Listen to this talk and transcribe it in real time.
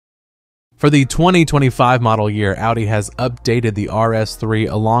For the 2025 model year, Audi has updated the RS3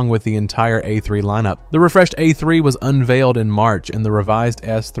 along with the entire A3 lineup. The refreshed A3 was unveiled in March and the revised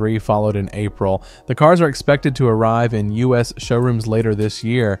S3 followed in April. The cars are expected to arrive in US showrooms later this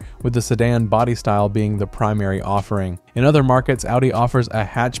year, with the sedan body style being the primary offering. In other markets, Audi offers a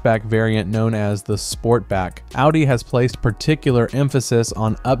hatchback variant known as the Sportback. Audi has placed particular emphasis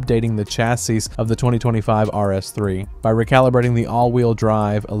on updating the chassis of the 2025 RS3. By recalibrating the all-wheel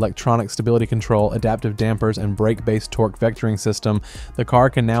drive, electronic stability control, adaptive dampers, and brake-based torque vectoring system, the car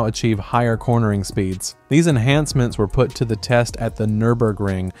can now achieve higher cornering speeds. These enhancements were put to the test at the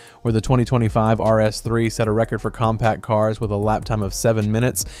Nürburgring, where the 2025 RS3 set a record for compact cars with a lap time of 7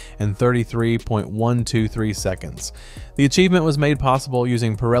 minutes and 33.123 seconds. The achievement was made possible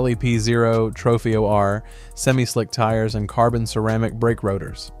using Pirelli P0 Trofeo R, semi-slick tires, and carbon ceramic brake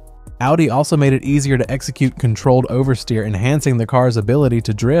rotors. Audi also made it easier to execute controlled oversteer, enhancing the car's ability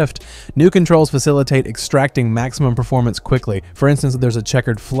to drift. New controls facilitate extracting maximum performance quickly. For instance, there's a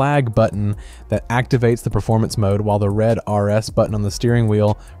checkered flag button that activates the performance mode, while the red RS button on the steering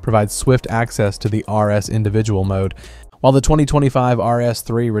wheel provides swift access to the RS individual mode. While the 2025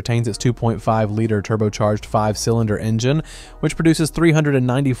 RS3 retains its 2.5-liter turbocharged 5-cylinder engine, which produces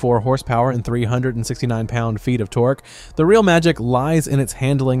 394 horsepower and 369 pound-feet of torque, the real magic lies in its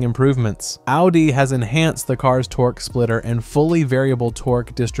handling improvements. Audi has enhanced the car's torque splitter and fully variable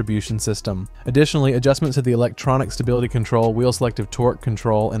torque distribution system. Additionally, adjustments to the electronic stability control, wheel selective torque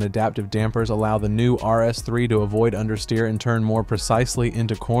control, and adaptive dampers allow the new RS3 to avoid understeer and turn more precisely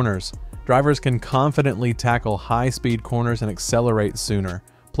into corners. Drivers can confidently tackle high-speed corners and accelerate sooner.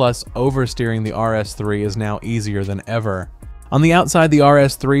 Plus, oversteering the RS3 is now easier than ever. On the outside, the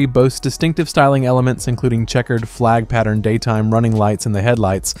RS3 boasts distinctive styling elements including checkered flag pattern daytime running lights in the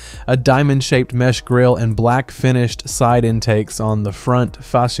headlights, a diamond-shaped mesh grille, and black finished side intakes on the front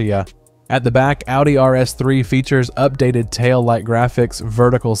fascia. At the back, Audi RS3 features updated tail light graphics,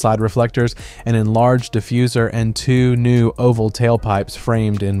 vertical side reflectors, an enlarged diffuser, and 2 new oval tailpipes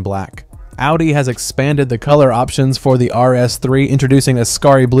framed in black. Audi has expanded the color options for the RS3, introducing a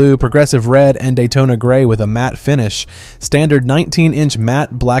Scary Blue, Progressive Red, and Daytona Gray with a matte finish. Standard 19-inch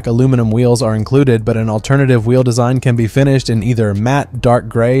matte black aluminum wheels are included, but an alternative wheel design can be finished in either matte dark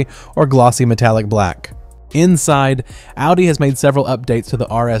gray or glossy metallic black. Inside, Audi has made several updates to the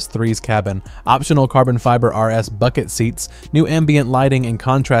RS3's cabin. Optional carbon fiber RS bucket seats, new ambient lighting and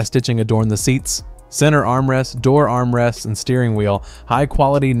contrast stitching adorn the seats. Center armrests, door armrests, and steering wheel.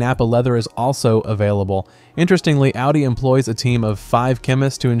 High-quality Nappa leather is also available. Interestingly, Audi employs a team of 5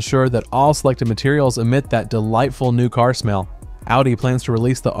 chemists to ensure that all selected materials emit that delightful new car smell. Audi plans to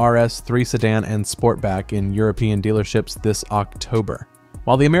release the RS3 sedan and Sportback in European dealerships this October.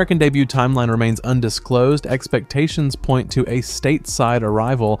 While the American debut timeline remains undisclosed, expectations point to a stateside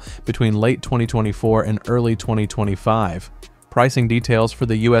arrival between late 2024 and early 2025. Pricing details for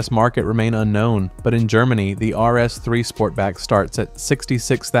the US market remain unknown, but in Germany, the RS3 Sportback starts at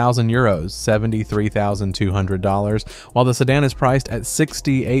 €66,000, $73,200, while the sedan is priced at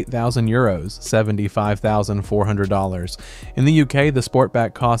 €68,000, $75,400. In the UK, the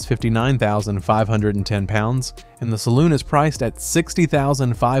Sportback costs £59,510, and the saloon is priced at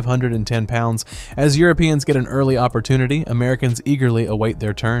 £60,510. As Europeans get an early opportunity, Americans eagerly await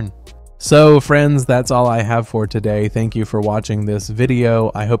their turn. So friends, that's all I have for today. Thank you for watching this video.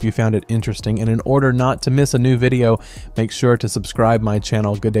 I hope you found it interesting, and in order not to miss a new video, make sure to subscribe my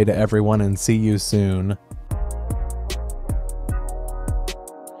channel. Good day to everyone, and see you soon.